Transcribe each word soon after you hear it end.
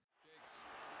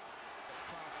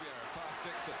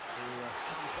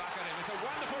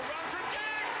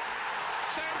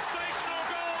Sensational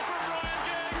goal from Ryan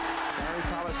Giggs. Gary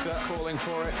Pallister calling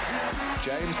for it.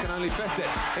 James can only fist it.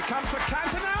 It comes for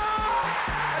Cantona!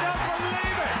 I don't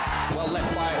believe it! Well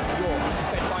left by York,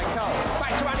 fed by Cole.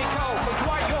 Back to Andy Cole from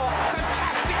Dwight York.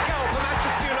 Fantastic goal for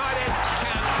Manchester United.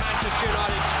 Can Manchester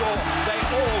United score? They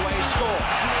always score.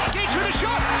 Giggs with a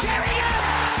shot.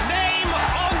 Sheringham! Name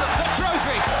on the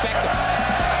trophy.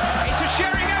 Beckham. Into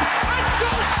Sheringham. And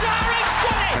Solskjaer has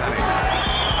won it!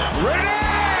 Ready!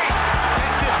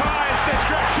 It defies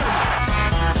description.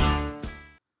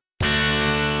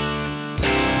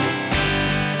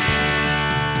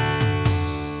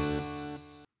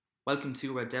 Welcome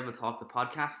to Red Devil Talk, the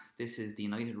podcast. This is the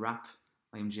United Wrap.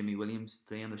 I am Jimmy Williams.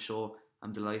 Today on the show,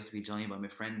 I'm delighted to be joined by my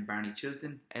friend Barney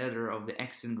Chilton, editor of the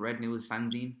excellent Red News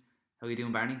fanzine. How are you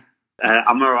doing, Barney?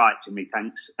 I'm all right, Jimmy,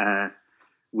 thanks.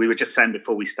 We were just saying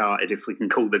before we started, if we can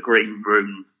call the green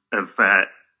room of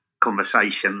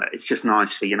conversation, that it's just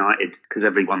nice for United because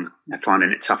everyone's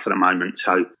finding it tough at the moment.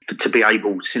 So to be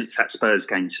able, since that Spurs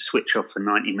game, to switch off for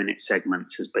 90-minute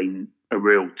segments has been a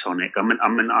real tonic. I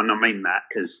mean that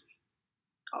because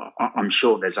I'm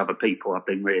sure there's other people. I've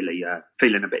been really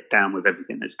feeling a bit down with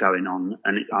everything that's going on,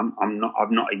 and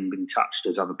I've not even been touched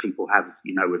as other people have,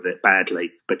 with it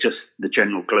badly, but just the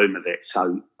general gloom of it.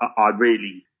 So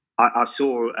I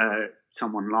saw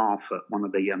someone laugh at one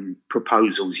of the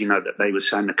proposals, that they were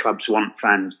saying the clubs want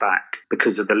fans back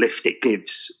because of the lift it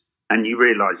gives. And you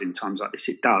realise in times like this,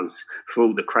 it does. For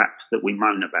all the crap that we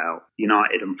moan about,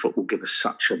 United and football give us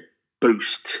such a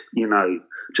boost,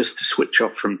 just to switch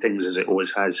off from things as it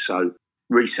always has. So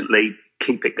recently,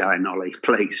 keep it going, Ollie,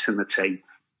 please, and the team.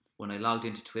 When I logged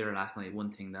into Twitter last night,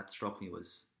 one thing that struck me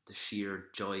was the sheer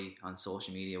joy on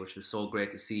social media, which was so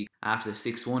great to see. After the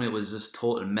 6-1, it was just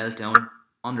total meltdown.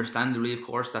 Understandably, of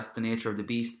course, that's the nature of the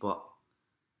beast, but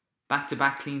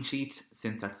back-to-back clean sheets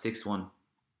since that 6-1.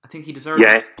 I think he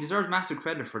deserves massive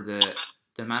credit for the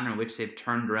manner in which they've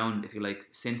turned around, if you like,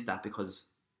 since that, because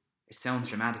it sounds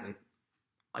dramatic.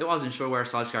 I wasn't sure where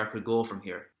Solskjaer could go from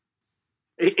here.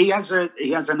 He has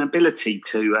an ability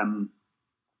to,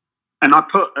 and I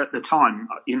put at the time,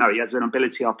 he has an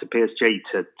ability after PSG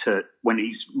to when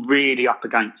he's really up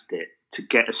against it, to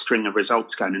get a string of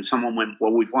results going. And someone went,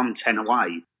 well, we've won 10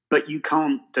 away. But you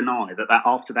can't deny that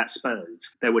after that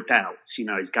Spurs, there were doubts,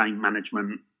 his game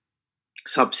management,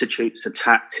 substitutes, the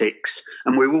tactics,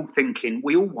 and we're all thinking,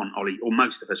 we all want Ollie, or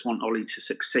most of us want Ollie to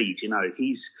succeed.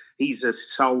 He's a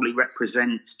soul, he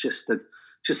represents just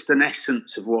an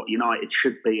essence of what United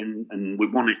should be, and we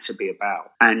want it to be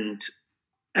about. And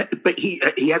but he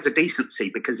has a decency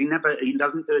because he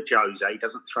doesn't do a Jose, he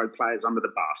doesn't throw players under the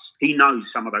bus. He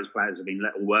knows some of those players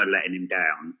were letting him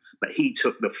down, but he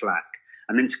took the flak.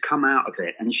 And then to come out of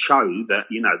it and show that,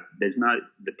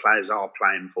 the players are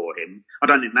playing for him. I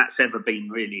don't think that's ever been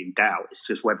really in doubt. It's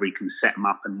just whether he can set them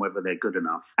up and whether they're good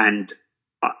enough. And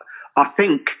I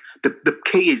think the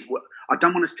key is, I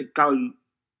don't want us to go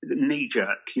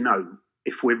knee-jerk,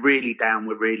 if we're really down,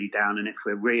 we're really down. And if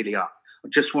we're really up, I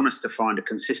just want us to find a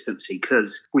consistency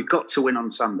because we've got to win on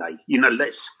Sunday.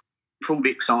 For all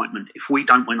the excitement, if we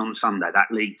don't win on Sunday,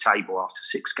 that league table after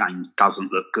 6 games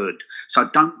doesn't look good. So I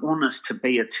don't want us to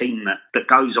be a team that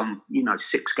goes on,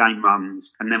 6-game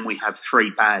runs and then we have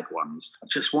 3 bad ones. I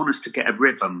just want us to get a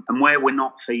rhythm. And where we're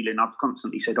not feeling, I've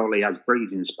constantly said Ollie has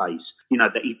breathing space,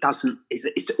 that he doesn't,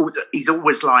 he's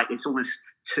always like, it's almost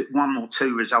 1 or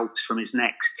 2 results from his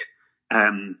next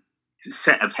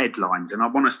set of headlines. And I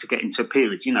want us to get into a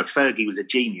period, Fergie was a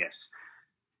genius.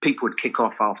 People would kick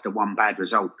off after 1 bad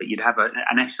result, but you'd have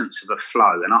an essence of a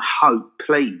flow. And I hope,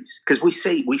 please, because we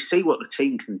see what the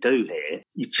team can do here.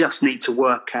 You just need to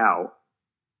work out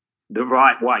the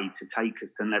right way to take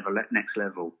us to the next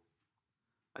level.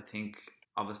 I think,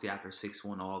 obviously, after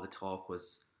 6-1, all the talk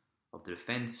was of the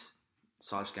defence.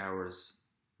 Solskjaer was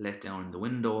let down in the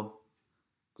window.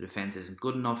 The defence isn't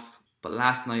good enough. But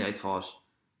last night, I thought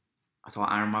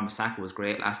Aaron Wan-Bissaka was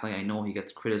great. Last night, I know he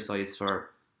gets criticised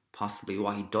for possibly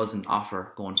what he doesn't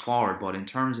offer going forward, but in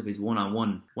terms of his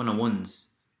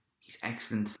one-on-ones, he's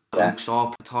excellent. Yeah. Luke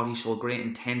Shaw, I thought he showed great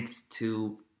intent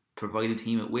to provide a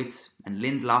team with width, and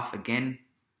Lindelof again,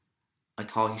 I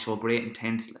thought he showed great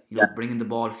intent, bringing the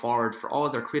ball forward for all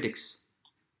their critics.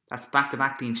 That's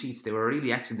back-to-back clean sheets. They were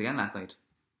really excellent again last night.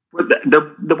 Well,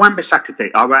 the Wan-Bissaka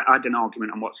thing, I had an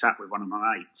argument on WhatsApp with one of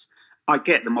my mates. I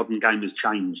get the modern game has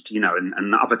changed,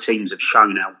 and other teams have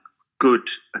shown how good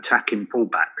attacking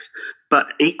fullbacks, but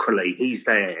equally he's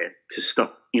there to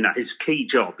stop. His key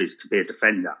job is to be a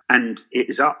defender, and it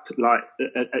is up like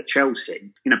at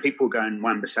Chelsea. People were going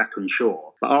Wan-Bissaka and Shaw,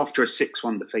 but after a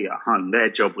 6-1 defeat at home, their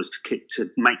job was to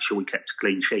make sure we kept a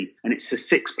clean sheet, and it's the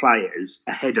 6 players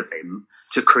ahead of him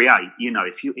to create. You know,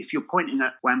 if you're pointing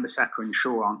at Wan-Bissaka and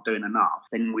Shaw aren't doing enough,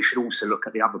 then we should also look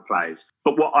at the other players.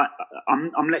 But what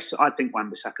I think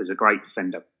Wan-Bissaka's a great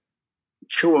defender.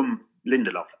 Shaw and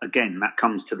Lindelof, again, that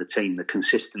comes to the team, the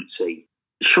consistency.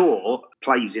 Shaw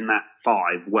plays in that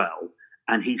 5 well,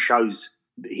 and he shows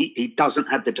he doesn't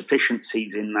have the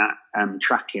deficiencies in that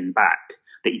tracking back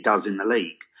that he does in the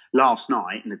league. Last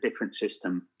night, in a different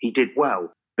system, he did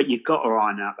well. But you've got to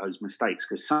iron out those mistakes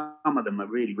because some of them are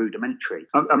really rudimentary.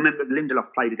 I remember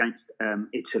Lindelof played against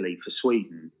Italy for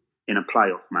Sweden in a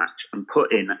playoff match and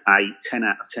put in a 10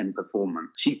 out of 10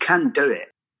 performance. So you can do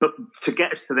it. But to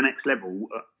get us to the next level,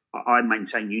 I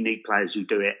maintain you need players who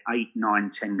do it 8,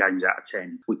 9, 10 games out of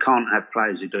 10. We can't have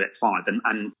players who do it 5.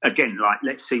 And again,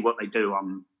 let's see what they do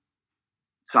on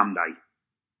Sunday.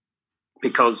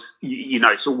 Because, you know,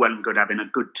 it's all well and good having a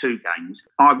good 2 games.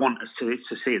 I want us to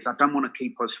see us. I don't want to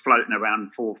keep us floating around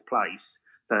 4th place,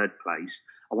 3rd place.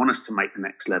 I want us to make the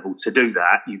next level. To do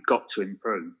that, you've got to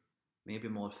improve. Maybe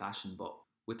I'm old-fashioned, but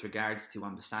with regards to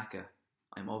Wan-Bissaka,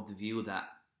 I'm of the view that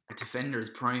a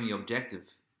defender's primary objective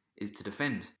is to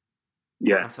defend.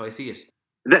 Yeah. That's how I see it.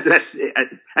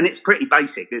 And it's pretty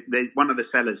basic. One of the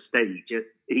sellers, Steve,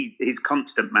 his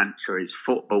constant mantra is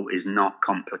football is not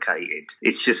complicated.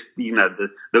 It's just, you know,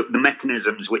 the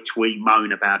mechanisms which we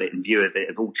moan about it and view it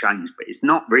have all changed, but it's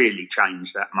not really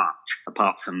changed that much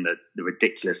apart from the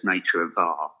ridiculous nature of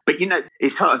VAR. But, you know,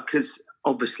 it's hard because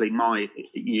obviously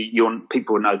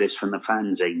people know this from the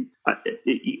fanzine.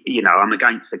 You know, I'm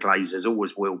against the Glazers,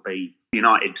 always will be.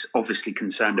 United obviously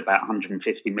concerned about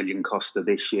 150 million cost of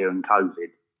this year and COVID.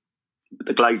 But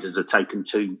the Glazers have taken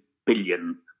 £2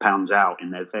 billion out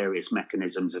in their various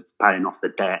mechanisms of paying off the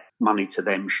debt, money to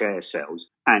them, share sales.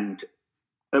 And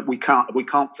we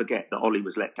can't forget that Ollie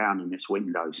was let down in this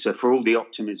window. So for all the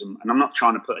optimism, and I'm not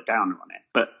trying to put a downer on it,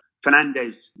 but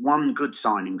Fernandes, one good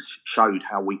signings showed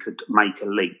how we could make a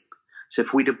leap. So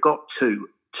if we'd have got two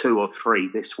or three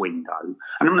this window,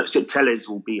 and I'm not saying Telles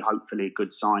will be hopefully a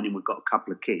good signing. We've got a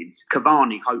couple of kids.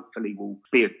 Cavani hopefully will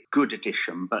be a good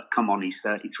addition, but come on, he's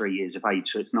 33 years of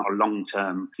age, so it's not a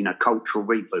long-term, you know, cultural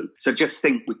reboot. So just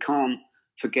think we can't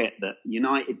forget that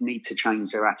United need to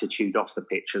change their attitude off the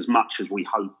pitch as much as we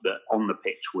hope that on the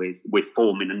pitch we're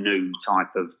forming a new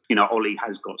type of, you know, Ollie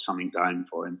has got something going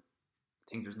for him.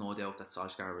 I think there's no doubt that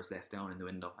Solskjaer was left down in the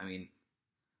window. I mean,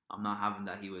 I'm not having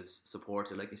that he was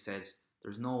supported. Like I said,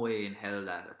 there's no way in hell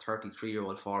that a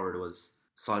 33-year-old forward was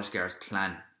Solskjaer's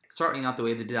plan. Certainly not the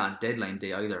way they did on deadline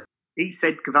day either.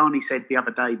 Cavani said the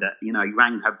other day that, you know, he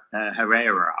rang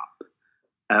Herrera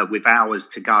up with hours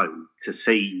to go to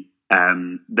see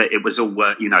that it was all,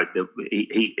 you know,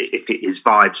 if his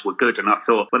vibes were good. And I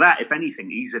thought, well, that, if anything,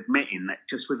 he's admitting that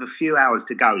just with a few hours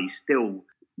to go,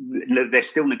 they're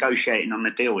still negotiating on the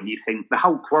deal. And you think the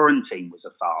whole quarantine was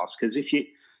a farce, because if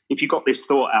you got this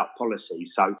thought out policy.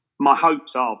 So my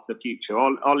hopes are for the future.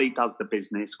 Ollie does the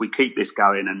business. We keep this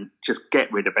going and just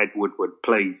get rid of Ed Woodward,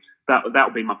 please. That'll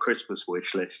be my Christmas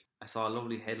wish list. I saw a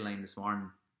lovely headline this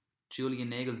morning. Julian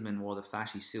Nagelsmann wore the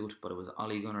flashy suit, but it was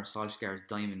Ole Gunnar Solskjaer's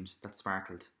diamond that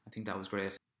sparkled. I think that was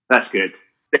great. That's good.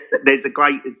 There's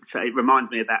it reminds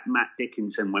me of that Matt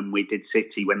Dickinson when we did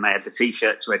City, when they had the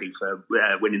T-shirts ready for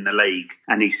winning the league.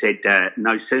 And he said,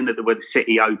 no sooner were the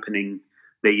City opening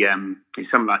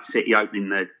something like City opening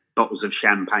the bottles of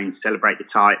champagne to celebrate the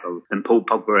title, and Paul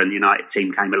Pogba and the United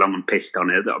team came along and pissed on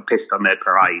their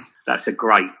parade.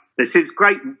 This is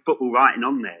great football writing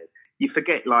on there. You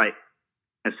forget, like,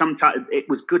 sometimes it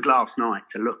was good last night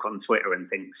to look on Twitter and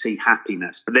see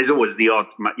happiness, but there's always the odd,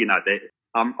 you know,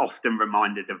 I'm often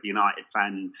reminded of United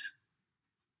fans,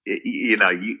 you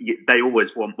know, they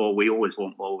always want more, we always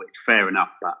want more, which fair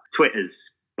enough, but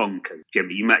Twitter's bonkers,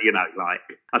 Jimmy. You know, like,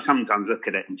 I sometimes look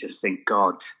at it and just think,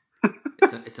 God.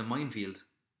 It's a minefield.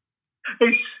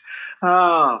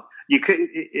 But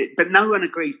no one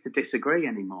agrees to disagree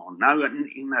anymore. No one,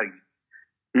 you know,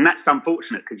 and that's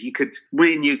unfortunate, because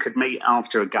we and you could meet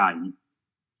after a game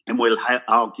and we'll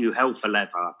argue hell for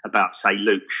leather about, say,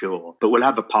 Luke Shaw, but we'll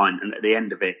have a pint and at the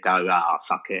end of it go,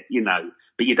 fuck it, you know.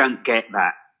 But you don't get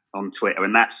that on Twitter,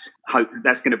 and that's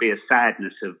going to be a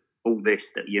sadness of all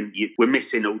this, that we're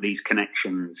missing all these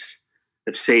connections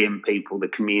of seeing people, the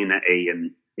community,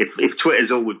 and if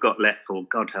Twitter's all we've got left for,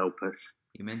 God help us.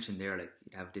 You mentioned there, like,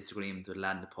 you'd have a disagreement with a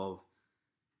lad in the pub,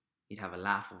 you'd have a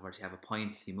laugh over it, you have a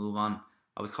pint, you move on.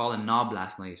 I was called a knob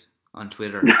last night on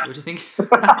Twitter. What do you think?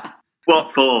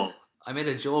 What for? I made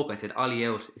a joke. I said, Ollie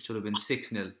out, it should have been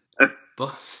 6-0.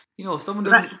 But, you know, if someone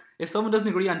doesn't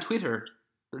agree on Twitter,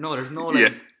 there's no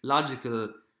logical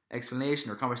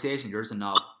explanation or conversation, you're just a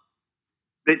knob.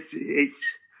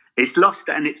 It's lost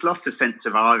a sense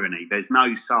of irony. There's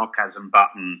no sarcasm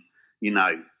button, you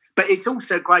know. But it's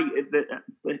also great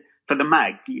for the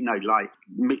mag, you know, like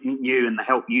you and the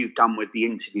help you've done with the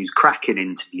interviews, cracking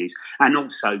interviews, and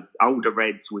also older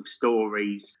Reds with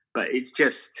stories. But it's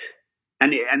just,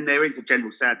 and there is a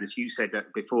general sadness. You said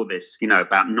that before this, you know,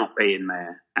 about not being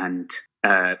there, and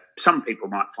some people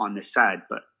might find this sad,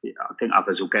 but I think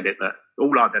others will get it. That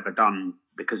all I've ever done,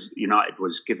 because United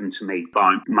was given to me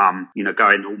by Mum, you know,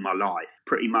 going all my life,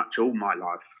 pretty much all my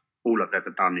life, all I've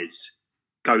ever done is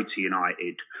go to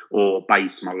United or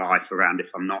base my life around, if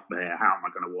I'm not there, how am I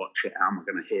going to watch it? How am I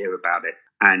going to hear about it?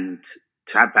 And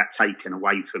to have that taken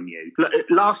away from you.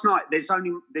 Last night, there's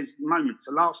moments.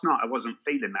 Last night I wasn't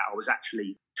feeling that. I was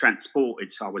actually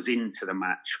transported, so I was into the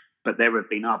match. But there have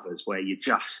been others where you're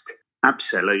just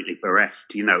absolutely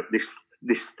bereft. You know, this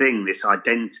thing, this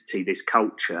identity, this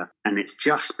culture, and it's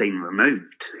just been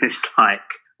removed. It's like,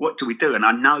 what do we do? And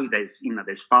I know there's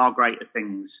far greater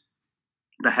things.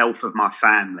 The health of my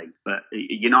family, but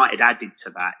United added to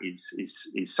that is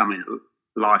something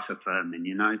life affirming,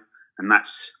 you know, and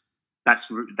that's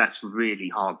really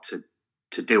hard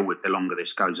to deal with the longer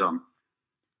this goes on.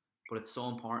 But it's so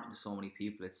important to so many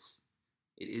people. It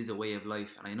is a way of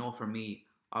life, and I know for me,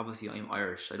 obviously I'm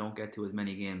Irish. I don't get to as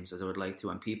many games as I would like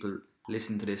to, and people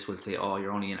listening to this will say, "Oh,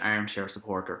 you're only an armchair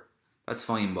supporter." That's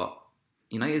fine, but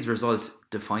United's result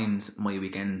defines my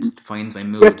weekend, defines my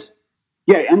mood.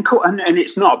 Yeah, and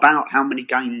it's not about how many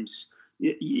games.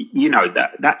 You know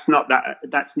that's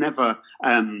never.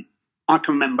 I can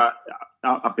remember.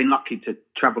 I've been lucky to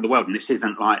travel the world, and this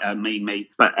isn't like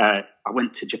me. But I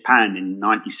went to Japan in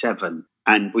 '97,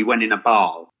 and we went in a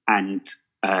bar, and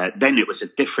then it was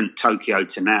a different Tokyo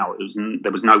to now.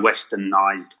 There was no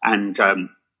Westernized, and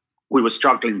we were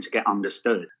struggling to get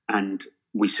understood. And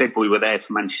we said we were there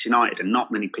for Manchester United, and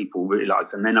not many people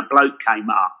realised. And then a bloke came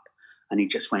up. And he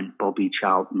just went, Bobby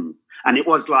Charlton. And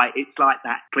it's like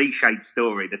that cliched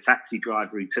story, the taxi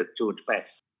driver who took George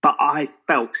Best. But I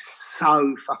felt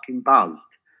so fucking buzzed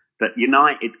that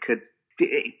United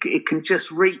it can just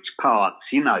reach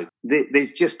parts, you know.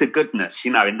 There's just a goodness,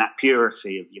 you know, in that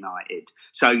purity of United.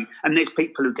 So, and there's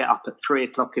people who get up at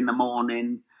 3:00 in the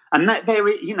morning. And that there,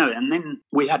 you know, and then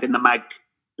we had in the mag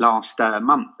last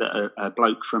month that a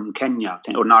bloke from Kenya,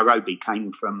 or Nairobi,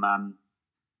 came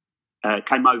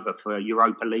over for a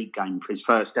Europa League game for his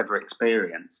first ever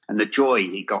experience, and the joy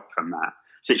he got from that.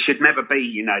 So it should never be,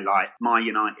 you know, like my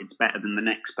United's better than the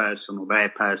next person or their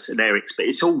experience.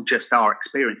 It's all just our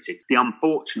experiences. The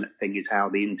unfortunate thing is how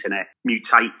the internet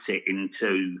mutates it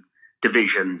into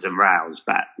divisions and rows.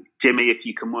 But Jimmy, if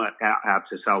you can work out how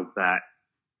to solve that,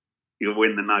 you'll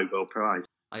win the Nobel Prize.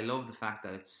 I love the fact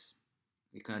that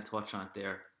you kind of touch on it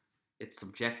there. It's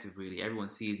subjective, really. Everyone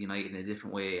sees United in a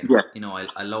different way. And, you know,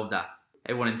 I love that.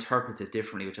 Everyone interprets it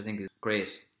differently, which I think is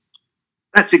great.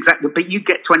 That's exactly. But you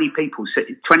get 20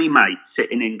 mates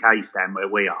sitting in K-Stand where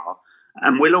we are,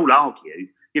 and we'll all argue.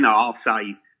 You know, I'll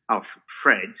say, "Oh,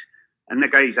 Fred," and the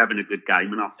guy's having a good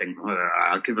game, and I'll think,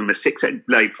 "I'll give him a 6."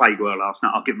 They played well last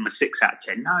night. I'll give him a 6 out of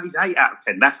 10. No, he's 8 out of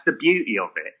 10. That's the beauty of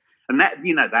it, and that,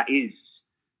 you know, that is.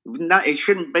 No, it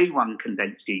shouldn't be one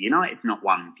condensed view. United's not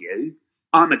one view.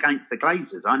 I'm against the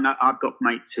Glazers. I know I've got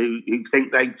mates who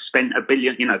think they've spent $1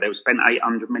 billion. You know, they've spent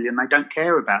 800 million. They don't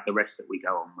care about the rest that we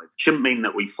go on with. Shouldn't mean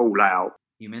that we fall out.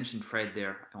 You mentioned Fred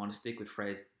there. I want to stick with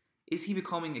Fred. Is he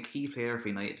becoming a key player for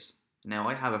United? Now,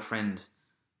 I have a friend,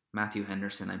 Matthew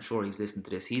Henderson. I'm sure he's listened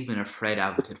to this. He's been a Fred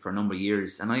advocate for a number of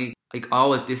years, and I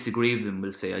always disagree with him.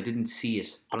 Will say I didn't see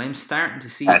it, but I'm starting to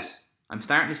see it. I'm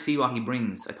starting to see what he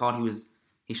brings. I thought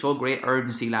he showed great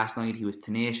urgency last night. He was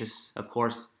tenacious, of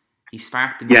course. He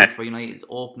sparked the move for United's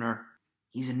opener.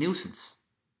 He's a nuisance.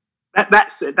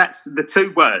 That's the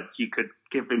two words you could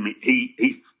give him.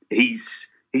 He's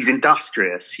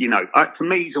industrious. You know, for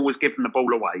me, he's always given the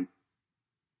ball away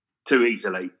too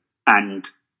easily and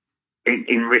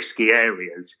in risky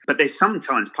areas. But there's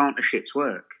sometimes partnerships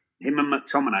work. Him and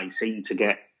McTominay seem to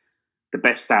get the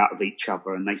best out of each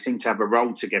other, and they seem to have a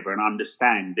role together and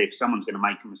understand if someone's going to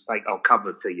make a mistake, I'll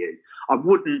cover for you. I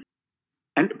wouldn't.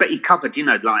 But he covered, you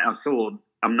know, like I saw,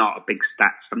 I'm not a big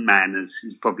stats man, as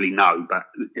you probably know, but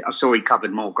I saw he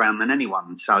covered more ground than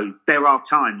anyone. So there are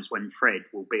times when Fred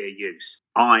will be a use.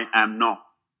 I am not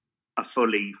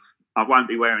I won't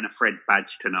be wearing a Fred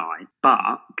badge tonight,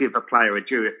 but give a player a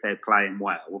due if they're playing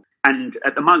well. And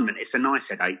at the moment, it's a nice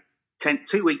headache.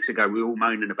 2 weeks ago, we were all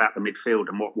moaning about the midfield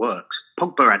and what works.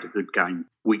 Pogba had a good game.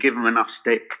 We give him enough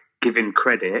stick. Give him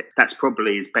credit. That's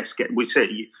probably his best game.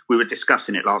 We were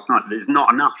discussing it last night. There's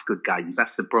not enough good games.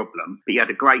 That's the problem. But he had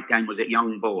a great game. Was it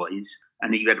Young Boys?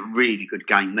 and he had a really good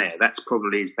game there. That's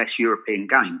probably his best European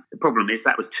game. The problem is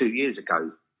that was 2 years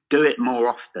ago. Do it more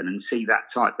often and see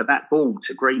that type. But that ball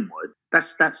to Greenwood,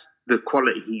 that's the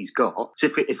quality he's got. So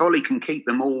if Ollie can keep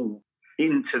them all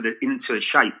into a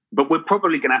shape, but we're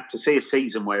probably going to have to see a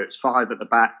season where it's 5 at the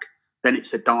back, then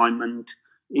it's a diamond.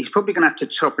 He's probably going to have to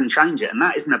chop and change it, and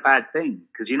that isn't a bad thing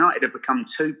because United have become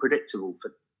too predictable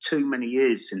for too many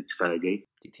years since Fergie.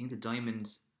 Do you think the diamond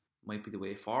might be the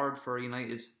way forward for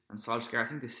United and Solskjaer? I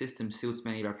think the system suits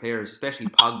many of our players, especially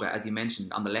Pogba, as you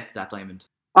mentioned, on the left of that diamond.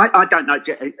 I don't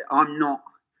know.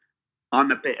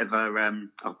 I'm a bit of a...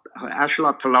 how shall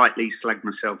I politely slag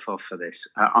myself off for this?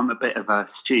 I'm a bit of a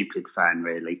stupid fan,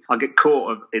 really. I get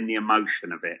caught up in the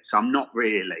emotion of it, so I'm not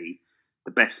really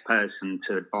the best person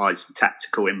to advise for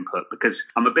tactical input because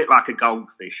I'm a bit like a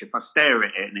goldfish. If I stare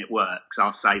at it and it works,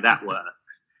 I'll say that works.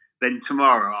 Then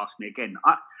tomorrow ask me again.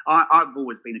 I've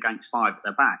always been against 5 at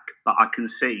the back, but I can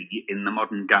see in the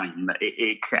modern game that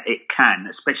it can,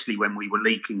 especially when we were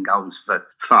leaking goals for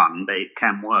fun, that it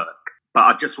can work. But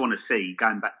I just want to see,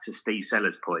 going back to Steve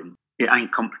Seller's point, it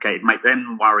ain't complicated. Make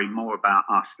them worry more about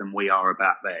us than we are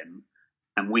about them.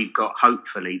 And we've got,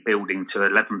 hopefully, building to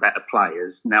 11 better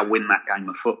players, now win that game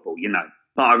of football, you know.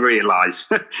 But I realise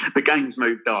the game's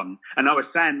moved on. And I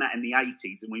was saying that in the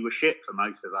 80s, and we were shit for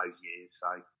most of those years,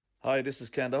 so... Hi, this is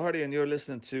Ken Doherty, and you're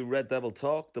listening to Red Devil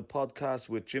Talk, the podcast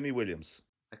with Jimmy Williams.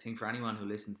 I think for anyone who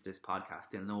listens to this podcast,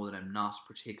 they'll know that I'm not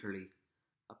particularly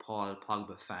a Paul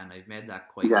Pogba fan. I've made that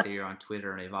quite clear on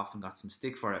Twitter, and I've often got some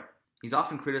stick for it. He's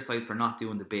often criticised for not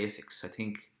doing the basics. I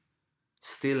think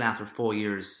still after 4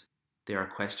 years, there are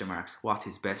question marks. What's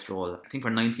his best role? I think for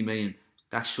 90 million,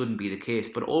 that shouldn't be the case.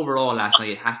 But overall, last night,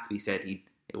 it has to be said,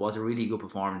 it was a really good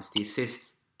performance. The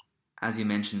assist, as you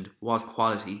mentioned, was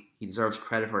quality. He deserves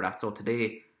credit for that. So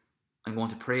today, I'm going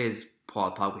to praise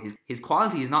Paul Pogba. His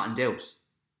quality is not in doubt.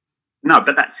 No,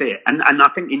 but that's it. And I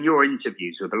think in your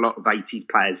interviews with a lot of 80s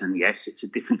players, and yes, it's a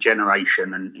different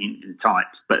generation and in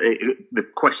types, but the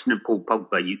question of Paul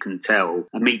Pogba, you can tell,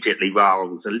 immediately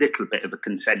riles a little bit of a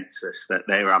consensus that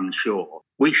they're unsure.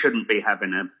 We shouldn't be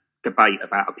having a debate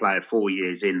about a player 4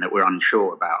 years in that we're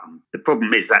unsure about them. The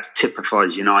problem is that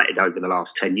typifies United over the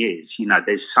last 10 years. You know,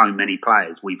 there's so many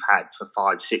players we've had for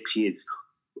 5-6 years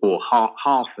or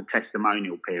half a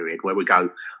testimonial period where we go,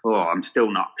 I'm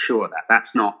still not sure that.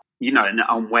 That's not, you know,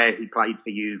 on where he played for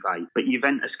Juve. But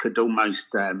Juventus could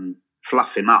almost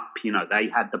fluff him up. You know, they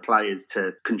had the players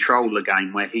to control the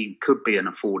game where he could be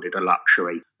afforded a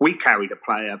luxury. We carried a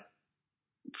player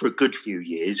for a good few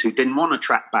years who didn't want to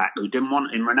track back, who didn't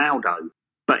want in Ronaldo,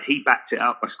 but he backed it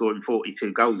up by scoring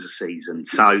 42 goals a season.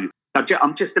 So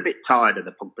I'm just a bit tired of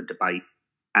the Pogba debate,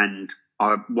 and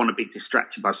I want to be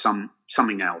distracted by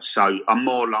something else. So I'm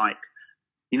more like,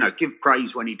 you know, give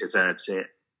praise when he deserves it.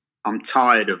 I'm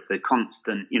tired of the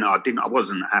constant, you know, I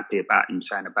wasn't happy about him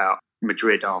saying about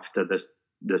Madrid after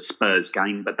the Spurs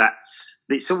game, but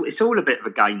it's all a bit of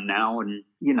a game now, and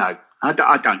you know, I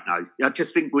don't know. I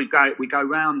just think we go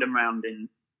round and round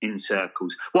in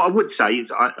circles. What I would say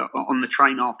is, on the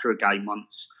train after a game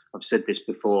once, I've said this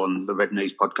before on the Red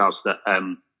News podcast, that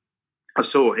I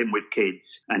saw him with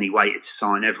kids, and he waited to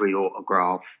sign every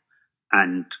autograph,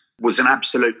 and was an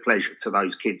absolute pleasure to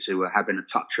those kids who were having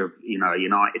a touch of, you know, a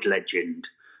United legend.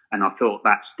 And I thought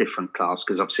that's different class,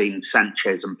 because I've seen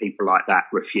Sanchez and people like that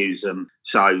refuse them.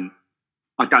 So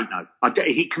I don't know.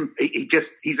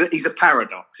 He's a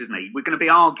paradox, isn't he? We're going to be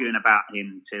arguing about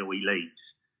him until he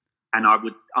leaves. And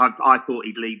I thought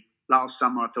he'd leave last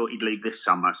summer. I thought he'd leave this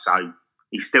summer. So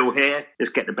he's still here.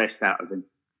 Let's get the best out of him.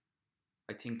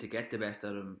 I think to get the best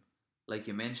out of him, like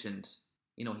you mentioned,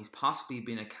 you know, he's possibly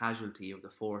been a casualty of the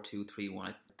 4-2-3-1.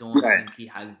 I don't think he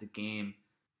has the game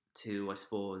to, I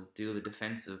suppose, do the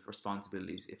defensive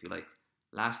responsibilities, if you like.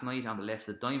 Last night on the left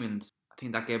of the diamond, I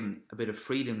think that gave him a bit of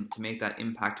freedom to make that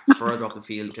impact further up the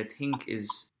field, which I think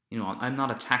is, you know, I'm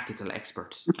not a tactical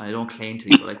expert. I don't claim to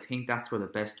be, but I think that's where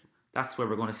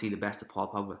we're going to see the best of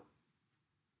Paul Pogba.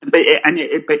 But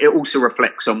it also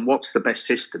reflects on what's the best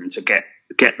system to get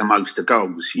the most of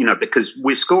goals, you know, because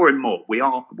we're scoring more. We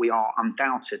are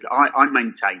undoubted. I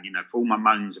maintain, you know, for all my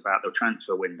moans about the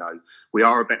transfer window, we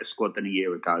are a better squad than a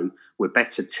year ago. We're a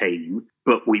better team,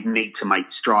 but we need to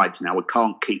make strides now. We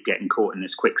can't keep getting caught in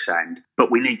this quicksand,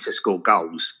 but we need to score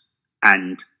goals.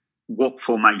 And what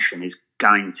formation is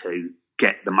going to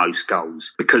get the most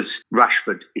goals? Because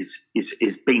Rashford is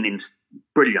been in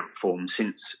brilliant form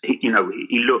since he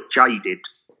looked jaded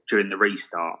during the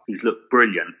restart. He's looked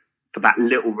brilliant. For that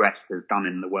little rest has done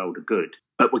him the world of good.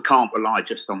 But we can't rely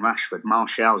just on Rashford.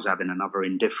 Martial's having another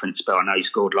indifferent spell. I know he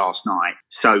scored last night.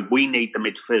 So we need the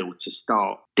midfield to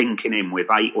start dinking in with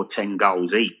 8 or 10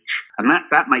 goals each. And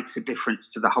that makes a difference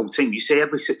to the whole team. You see,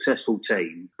 every successful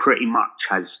team pretty much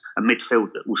has a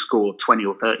midfield that will score 20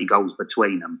 or 30 goals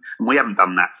between them. And we haven't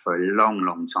done that for a long,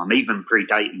 long time, even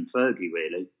predating Fergie,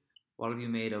 really. What have you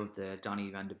made of the Donny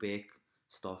van de Beek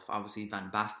stuff? Obviously, Van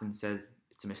Basten said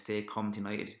it's a mistake coming to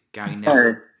United. Gary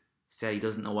Neville said he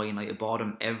doesn't know why United bought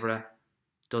him. Evra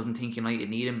doesn't think United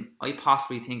need him. I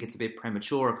possibly think it's a bit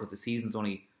premature because the season's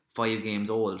only 5 games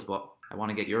old, but I want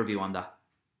to get your view on that.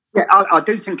 Yeah, I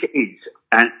do think it is,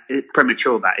 and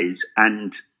premature that is,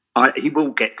 and he will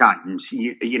get games,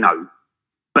 you know.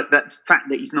 But the fact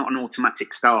that he's not an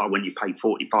automatic star when you pay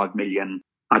 45 million,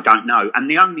 I don't know. And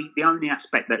the only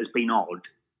aspect that has been odd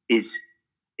is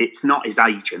it's not his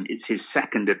agent, it's his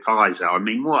second advisor. I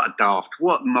mean, what a daft,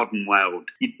 what modern world.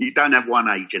 You don't have one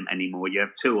agent anymore, you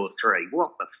have 2 or 3.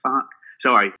 What the fuck?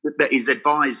 Sorry, that his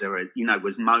advisor, you know,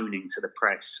 was moaning to the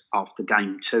press after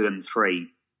game 2 and 3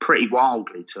 pretty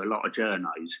wildly to a lot of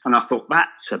journos. And I thought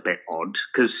that's a bit odd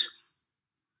because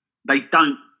they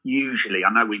don't usually,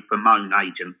 I know we bemoan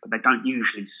agents, but they don't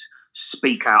usually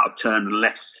speak out of turn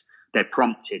unless they're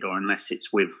prompted or unless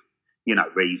it's with, you know,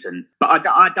 reason. But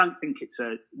I don't think it's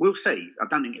we'll see. I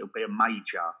don't think it'll be a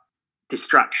major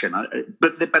distraction.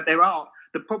 But there are,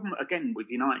 the problem again with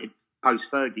United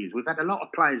post-Fergie is we've had a lot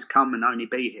of players come and only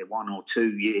be here 1 or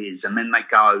 2 years and then they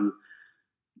go,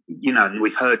 you know, and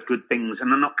we've heard good things,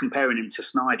 and I'm not comparing him to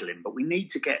Schneiderlin, but we need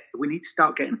to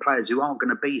start getting players who are going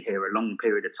to be here a long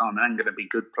period of time and going to be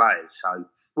good players. So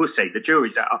we'll see. The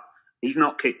jury's out. He's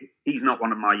not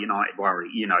one of my United worry,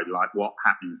 you know, like what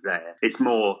happens there. It's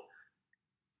more,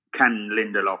 can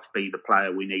Lindelof be the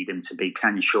player we need him to be?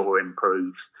 Can Shaw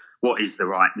improve? What is the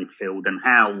right midfield and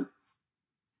how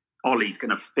Ollie's going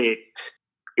to fit?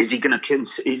 Is he going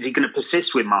to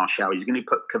persist with Martial? Is he going to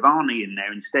put Cavani in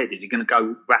there instead? Is he going to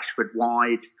go Rashford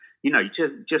wide? You know,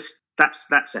 just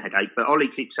that's a headache. But Ollie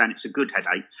keeps saying it's a good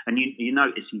headache, and you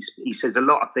notice he says a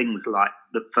lot of things like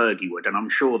that Fergie would, and I'm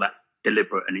sure that's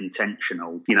deliberate and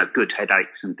intentional. You know, good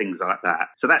headaches and things like that.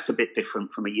 So that's a bit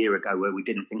different from a year ago where we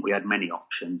didn't think we had many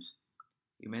options.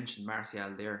 You mentioned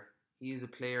Martial there. He's a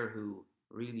player who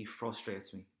really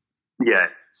frustrates me. Yeah.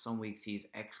 Some weeks he's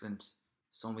excellent.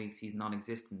 Some weeks he's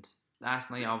non-existent.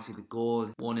 Last night, obviously, the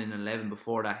goal, 1 in 11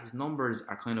 before that. His numbers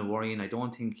are kind of worrying. I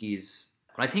don't think he's...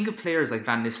 When I think of players like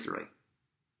Van Nistelrooy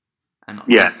and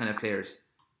these kind of players,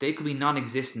 they could be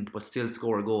non-existent but still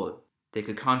score a goal. They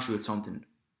could contribute something.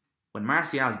 When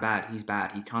Martial's bad, he's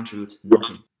bad. He contributes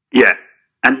nothing. Yeah.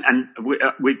 And we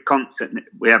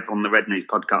have on the Red News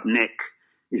podcast, Nick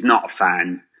is not a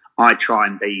fan. I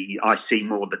see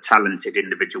more the talented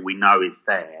individual we know is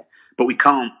there. But we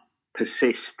can't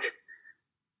persist.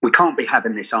 We can't be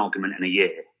having this argument in a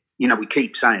year. You know, we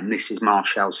keep saying this is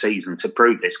Martial's season to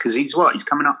prove this because he's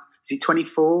coming up. Is he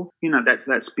 24? You know,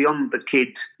 that's beyond the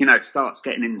kid. You know, it starts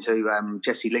getting into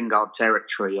Jesse Lingard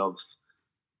territory of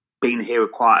being here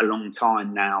quite a long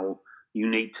time now. You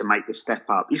need to make the step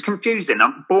up. He's confusing.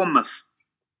 Bournemouth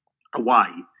away,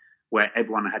 where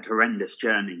everyone had horrendous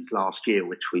journeys last year,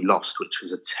 which we lost, which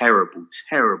was a terrible,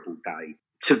 terrible day.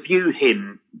 To view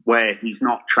him where he's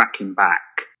not tracking back,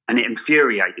 and it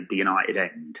infuriated the United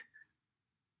end.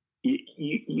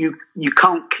 You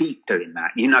can't keep doing that.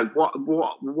 You know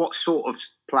what sort of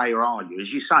player are you?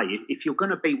 As you say, if you're going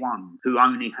to be one who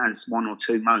only has 1 or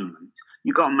 2 moments,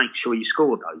 you've got to make sure you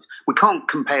score those. We can't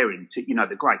compare him to, you know,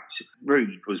 the greats.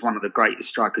 Ruud was one of the greatest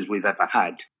strikers we've ever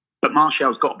had, but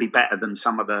Martial's got to be better than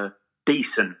some of the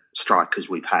decent strikers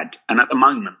we've had. And at the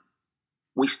moment,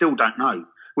 we still don't know.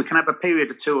 We can have a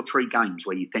period of 2 or 3 games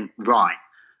where you think, right,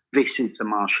 this is the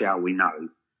Martial we know.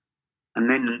 And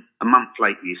then a month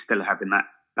later, you're still having that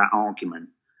argument.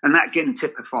 And that again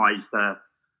typifies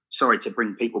sorry to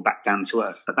bring people back down to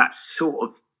earth, but that's sort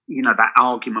of, you know, that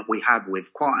argument we have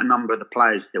with quite a number of the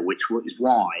players still, which is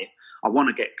why I want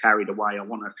to get carried away. I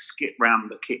want to skip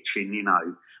round the kitchen, you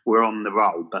know, we're on the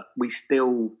roll, but we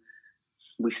still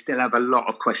have a lot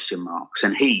of question marks.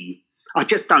 And I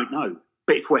just don't know.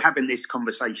 But if we're having this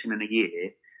conversation in a year,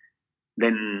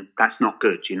 then that's not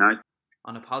good, you know?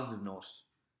 On a positive note,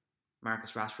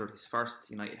 Marcus Rashford, his first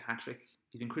United hat-trick.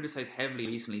 He's been criticised heavily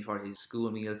recently for his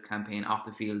school meals campaign off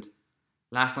the field.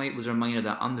 Last night was a reminder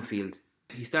that on the field,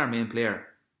 he's their main player.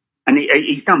 And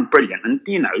he's done brilliant. And,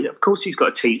 you know, of course he's got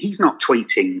a team. He's not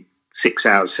tweeting 6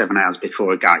 hours, 7 hours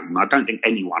before a game. I don't think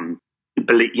anyone...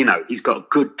 You know, he's got a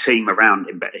good team around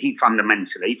him, but he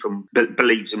fundamentally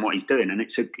believes in what he's doing. And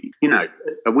it's you know,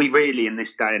 are we really in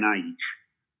this day and age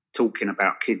talking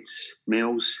about kids'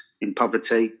 meals? in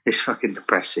poverty. It's fucking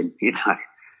depressing,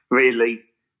 really.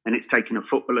 And it's taken a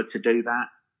footballer to do that.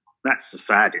 That's the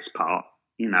saddest part,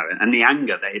 and the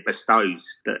anger that it bestows,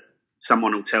 that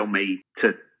someone will tell me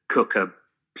to cook a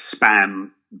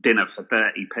spam dinner for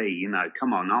 30p,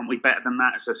 come on, aren't we better than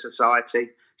that as a society?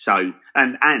 So,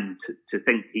 and to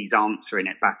think he's answering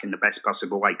it back in the best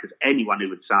possible way, because anyone who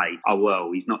would say, oh,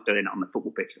 well, he's not doing it on the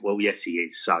football pitch, well, yes, he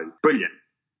is. So, brilliant.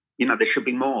 There should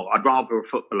be more. I'd rather a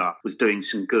footballer was doing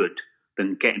some good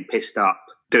than getting pissed up,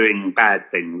 doing bad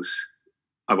things.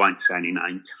 I won't say any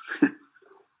names.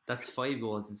 That's 5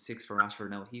 goals and 6 for Rashford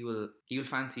now. He will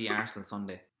fancy Arsenal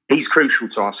Sunday. He's crucial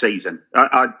to our season.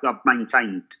 I've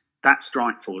maintained that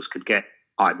strike force could get,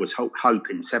 I was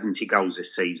hoping 70 goals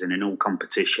this season in all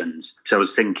competitions. So I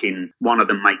was thinking one of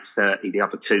them makes 30, the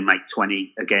other two make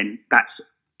 20 again. That's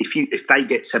if they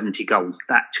get 70 goals,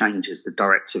 that changes the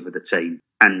directive of the team.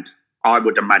 And I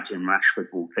would imagine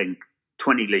Rashford will think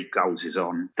 20 league goals is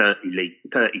on, 30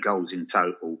 goals in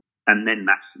total. And then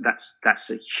that's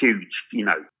a huge,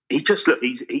 he just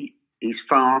he's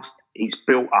fast, he's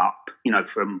built up,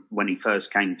 from when he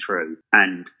first came through,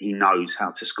 and he knows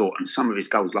how to score. And some of his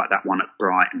goals, like that one at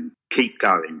Brighton, keep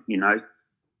going,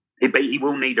 But he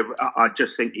will need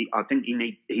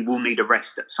he will need a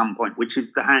rest at some point, which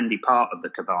is the handy part of the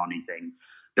Cavani thing.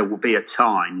 There will be a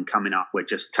time coming up where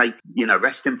just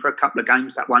rest him for a couple of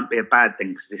games. That won't be a bad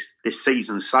thing, because this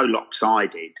season's so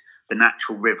lopsided. The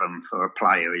natural rhythm for a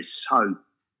player is so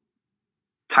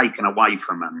taken away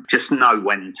from them. Just know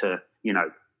when to,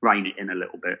 rein it in a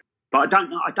little bit. But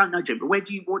I don't know, Jim. But what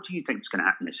do you think is going to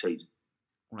happen this season?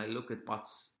 When I look at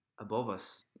what's above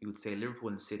us, you would say Liverpool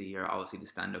and City are obviously the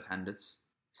stand-up candidates.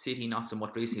 City not so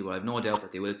much recently, but I've no doubt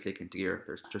that they will click into gear.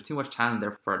 There's too much talent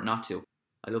there for it not to.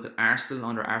 I look at Arsenal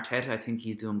under Arteta. I think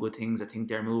he's doing good things. I think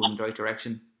they're moving in the right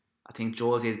direction. I think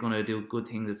Jose is going to do good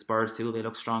things at Spurs too. They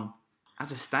look strong.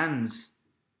 As it stands,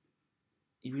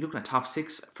 if you look at top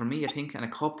 6, for me, I think, and a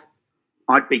cup.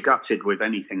 I'd be gutted with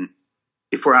anything.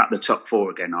 If we're out the top 4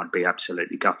 again, I'd be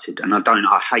absolutely gutted. And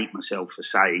I hate myself for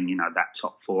saying, that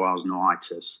top 4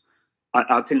 Arsenal-itis.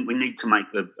 I think we need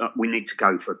to we need to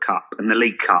go for a cup. And the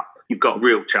League Cup, you've got a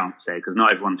real chance there, because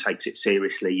not everyone takes it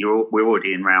seriously. We're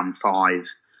already in round 5.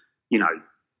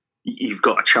 You've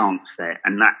got a chance there.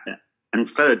 And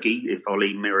Fergie, if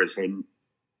Ollie mirrors him,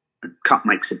 cup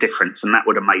makes a difference, and that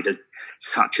would have made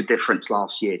such a difference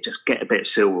last year. Just get a bit of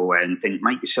silverware and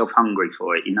make yourself hungry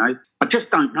for it, I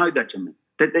just don't know that, Jimmy.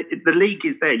 The league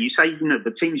is there. You say,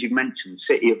 the teams you've mentioned,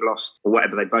 City have lost, or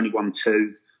whatever, they've only won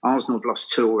 2. Arsenal have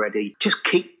lost 2 already. Just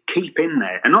keep in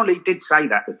there. And Ollie did say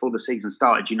that before the season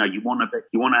started. You want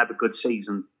to have a good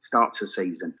season, start to the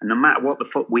season. And no matter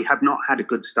what we have not had a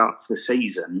good start to the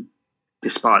season,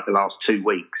 despite the last 2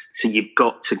 weeks. So you've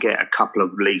got to get a couple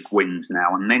of league wins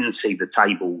now, and then see the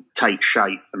table take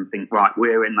shape and think, right,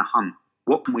 we're in the hunt.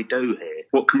 What can we do here?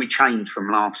 What can we change from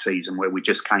last season where we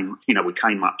just came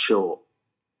up short?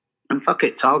 And fuck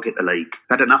it, target the league.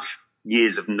 Had enough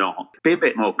years of not. Be a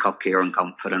bit more cockier and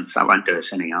confidence. That won't do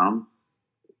us any harm.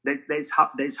 There's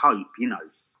hope.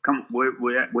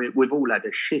 We've all had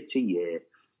a shitty year,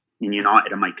 and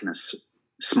United are making us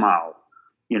smile.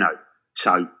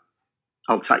 So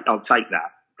I'll take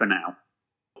that for now.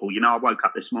 Well, I woke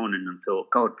up this morning and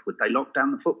thought, God, would they lock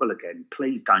down the football again?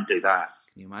 Please don't do that.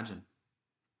 Can you imagine?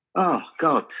 Oh,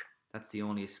 God. That's the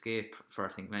only escape for,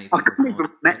 I think, many people.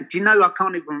 I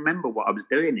can't even remember what I was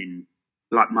doing in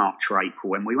March or April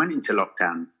when we went into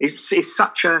lockdown. It's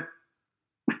such a...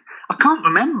 I can't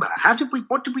remember.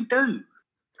 What did we do?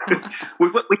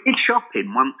 we did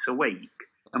shopping once a week,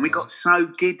 and we got so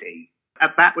giddy.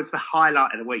 That was the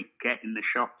highlight of the week, getting the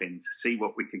shopping to see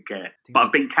what we could get. But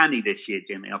I've been canny this year,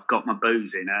 Jimmy. I've got my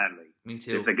booze in early. Me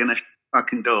too. So if they're going to shut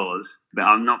fucking doors, but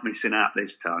I'm not missing out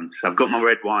this time. So I've got my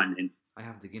red wine in. I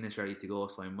have the Guinness ready to go,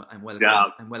 so I'm well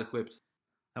equipped.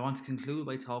 I want to conclude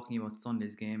by talking about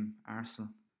Sunday's game, Arsenal,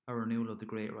 a renewal of the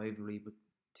great rivalry, but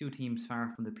 2 teams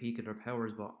far from the peak of their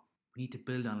powers, but we need to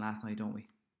build on last night, don't we?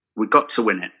 We've got to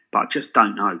win it, but I just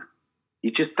don't know.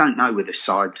 You just don't know with this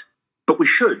side. But we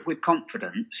should, with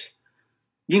confidence.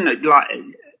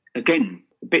 Again,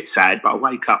 a bit sad, but I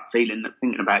wake up thinking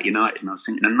about United, and I was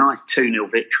thinking a nice 2-0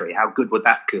 victory. How good would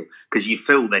that feel? Because you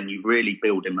feel then you've really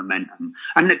building momentum.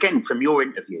 And again, from your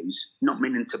interviews, not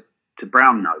meaning to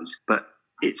brown nose, but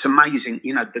it's amazing,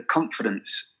 the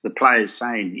confidence the players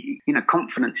saying,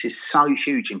 confidence is so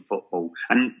huge in football.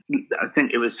 And I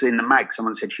think it was in the mag,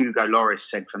 someone said, Hugo Lloris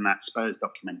said from that Spurs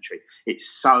documentary, it's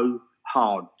so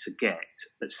hard to get,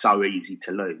 but so easy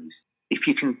to lose. If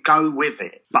you can go with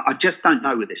it, but I just don't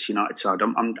know with this United side.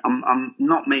 I'm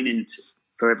not meaning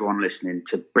for everyone listening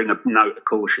to bring a note of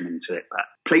caution into it. But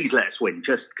please let us win,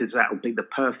 just because that will be the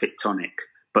perfect tonic.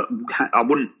 But I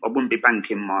wouldn't be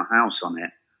banking my house on it.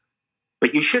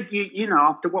 But you should, you know,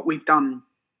 after what we've done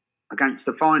against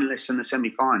the finalists and the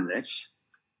semi-finalists,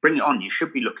 bring it on. You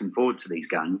should be looking forward to these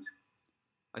games.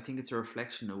 I think it's a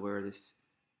reflection of where this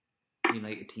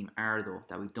United team are, though,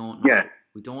 that we don't know. Yeah.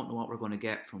 We don't know what we're going to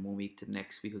get from one week to the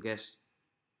next. We could get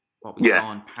what we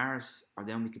saw in Paris, or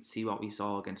then we could see what we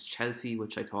saw against Chelsea,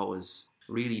 which I thought was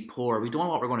really poor. We don't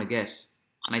know what we're going to get.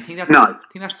 And I think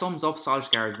that sums up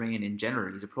Solskjaer's reign in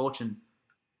general. He's approaching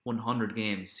 100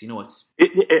 games. You know,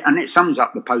 and it sums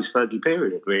up the post-Fergie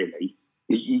period, really.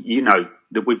 You know,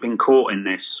 that we've been caught in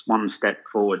this one step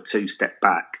forward, two step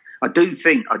back. I do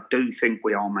think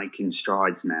we are making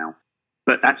strides now,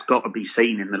 but that's got to be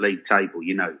seen in the league table,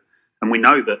 you know. And we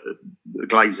know that the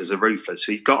Glazers are ruthless,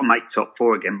 so he's got to make top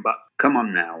four again. But come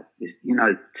on now, you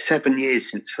know, 7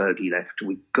 years since Fergie left,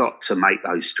 we've got to make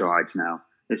those strides now.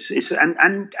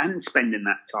 And spending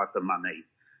that type of money,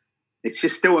 it's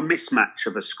just still a mismatch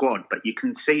of a squad. But you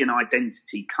can see an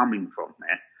identity coming from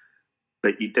it.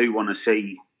 But you do want to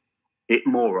see it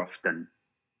more often.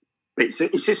 It's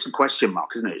just a question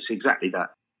mark, isn't it? It's exactly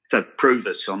that. So prove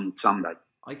us on Sunday.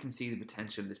 I can see the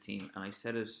potential of this team, and I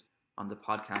said it on the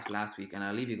podcast last week, and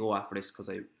I'll leave you go after this because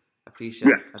I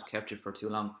appreciate I've kept you for too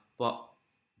long. But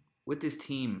with this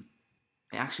team,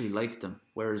 I actually liked them,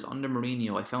 whereas under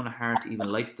Mourinho, I found it hard to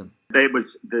even like them. There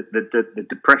was the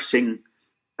depressing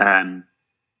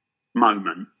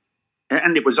moment,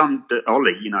 and it was on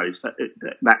Ollie, you know,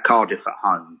 that Cardiff at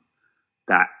home,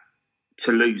 that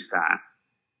to lose that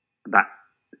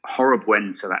horrible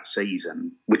end to that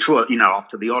season, which was, you know,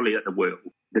 after the Ollie at the wheel,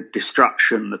 the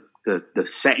destruction, the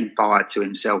setting fire to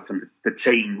himself and the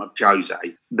team of Jose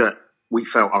that we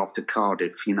felt after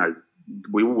Cardiff, you know,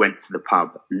 we all went to the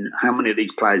pub. And how many of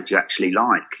these players do you actually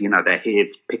like? You know, they're here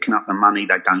picking up the money.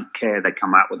 They don't care. They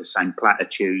come out with the same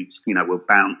platitudes. You know, we'll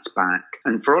bounce back.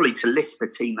 And for Ollie to lift the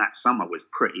team that summer was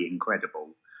pretty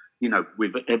incredible, you know,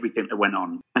 with everything that went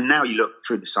on. And now you look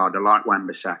through the side, I like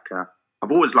Wan-Bissaka.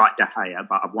 I've always liked De Gea,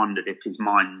 but I've wondered if his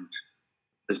mind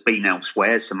has been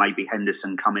elsewhere. So maybe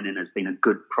Henderson coming in has been a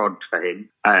good prod for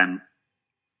him.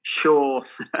 Sure,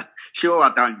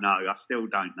 I don't know. I still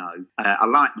don't know. I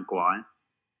like Maguire.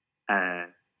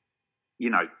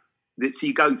 You know, so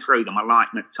you go through them. I like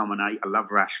McTominay. I love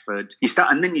Rashford. You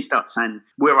start saying,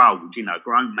 we're old, you know,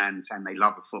 grown men saying they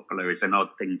love a footballer is an odd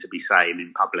thing to be saying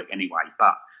in public anyway.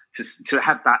 But to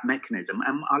have that mechanism,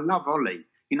 and I love Ollie.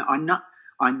 You know,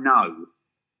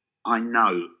 I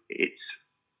know it's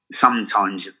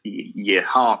sometimes your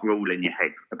heart rule in your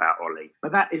head about Ollie.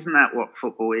 But isn't that what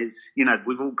football is? You know,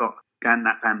 we've all got going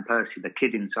that Van Persie, the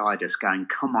kid inside us going,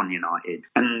 come on United.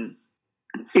 And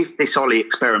if this Ollie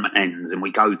experiment ends and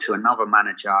we go to another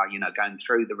manager, you know, going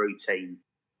through the routine,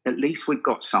 at least we've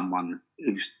got someone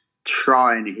who's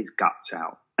trying his guts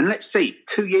out. And let's see,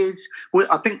 2 years, well,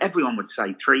 I think everyone would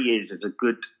say 3 years is a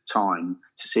good time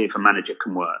to see if a manager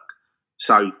can work.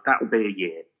 So that will be a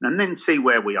year. And then see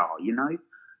where we are, you know.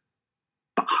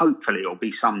 But hopefully it'll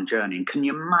be some journey. And can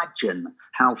you imagine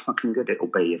how fucking good it'll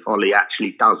be if Ollie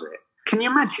actually does it? Can you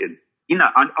imagine? You know,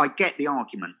 I get the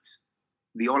arguments,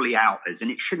 the Ollie outers,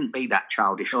 and it shouldn't be that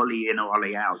childish, Ollie in or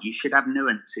Ollie out. You should have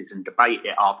nuances and debate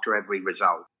it after every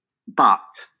result. But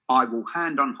I will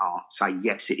hand on heart say,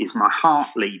 yes, it is my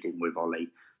heart leading with Ollie.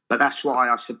 But that's why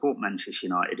I support Manchester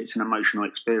United. It's an emotional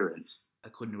experience. I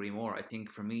couldn't agree more. I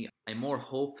think for me, I more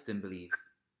hope than believe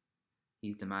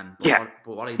he's the man.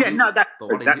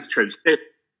 That's true. Still,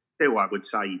 I would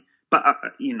say, but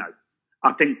you know,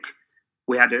 I think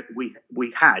we had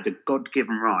a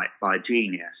God-given right by a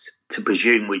genius to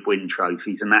presume we'd win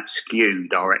trophies, and that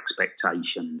skewed our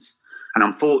expectations. And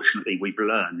unfortunately, we've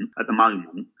learned at the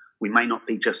moment we may not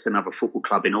be just another football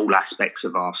club in all aspects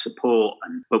of our support,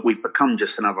 but we've become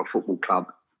just another football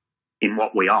club in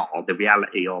what we are, the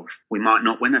reality of we might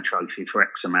not win a trophy for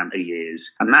X amount of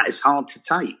years. And that is hard to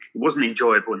take. It wasn't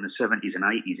enjoyable in the 70s and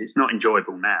 80s. It's not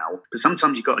enjoyable now. But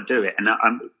sometimes you've got to do it. And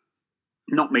I'm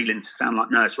not meaning to sound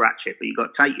like Nurse Ratched, but you've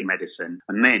got to take your medicine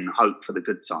and then hope for the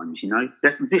good times, you know?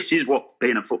 This is what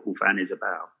being a football fan is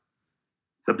about.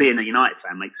 But being a United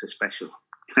fan makes us special.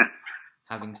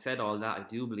 Having said all that, I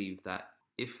do believe that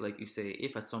if, like you say,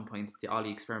 if at some point the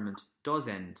Ollie experiment does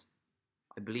end,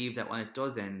 I believe that when it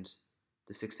does end,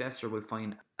 the successor will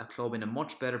find a club in a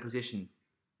much better position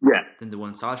than the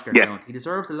one Solskjaer found. He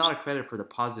deserves a lot of credit for the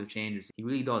positive changes. He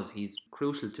really does. He's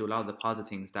crucial to a lot of the positive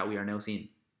things that we are now seeing.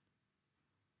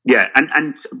 Yeah,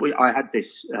 and I had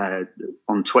this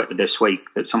on Twitter this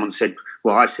week that someone said,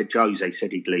 well, I said Jose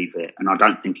said he'd leave it, and I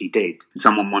don't think he did.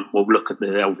 Someone went, well, look at the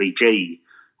LVG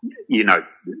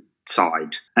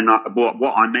side. And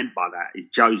what I meant by that is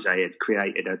Jose had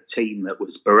created a team that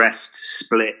was bereft,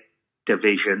 split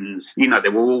divisions.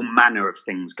 There were all manner of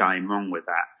things going wrong with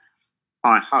that.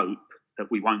 I hope that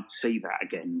we won't see that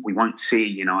again. We won't see a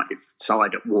United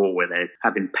side at war where they're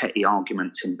having petty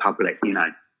arguments in public.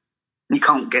 You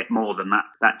can't get more than that.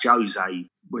 That Jose,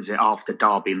 was it after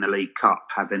Derby in the League Cup,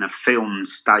 having a filmed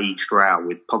staged row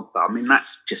with Pogba? I mean,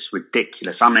 that's just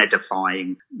ridiculous,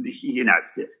 unedifying,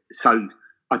 So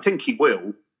I think he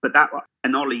will, but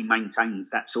and Ollie maintains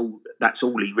that's all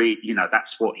he really,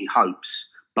 that's what he hopes.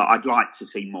 But I'd like to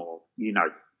see more.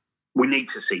 We need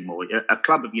to see more. A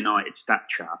club of United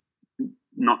stature,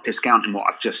 not discounting what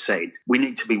I've just said, we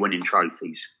need to be winning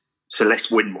trophies. So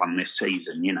let's win one this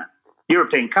season,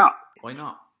 European Cup. Why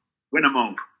not? Win them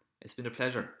all. It's been a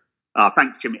pleasure.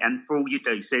 Thanks, Jimmy. And for all you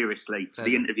do, seriously, Pleasure.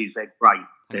 The interviews, they're great. Thanks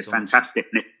They're so much. fantastic.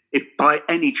 And if by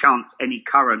any chance any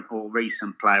current or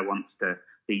recent player wants to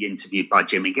be interviewed by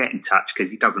Jimmy, get in touch because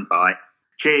he doesn't bite.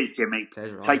 Cheers, Jimmy.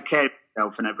 Pleasure. Take care of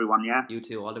yourself and everyone, yeah? You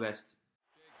too. All the best.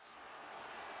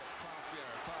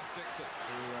 Past Dixon,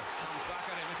 who comes back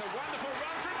at him. It's a wonderful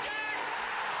run from Giggs!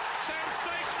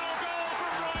 Sensational goal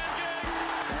from Ryan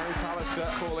Giggs! Gary Pallister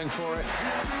calling for it.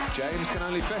 James can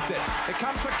only fist it. It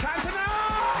comes for Cantona!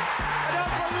 I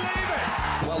don't believe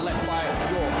it! Well left by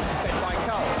York, fed by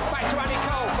Cole. Back to Andy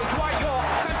Cole.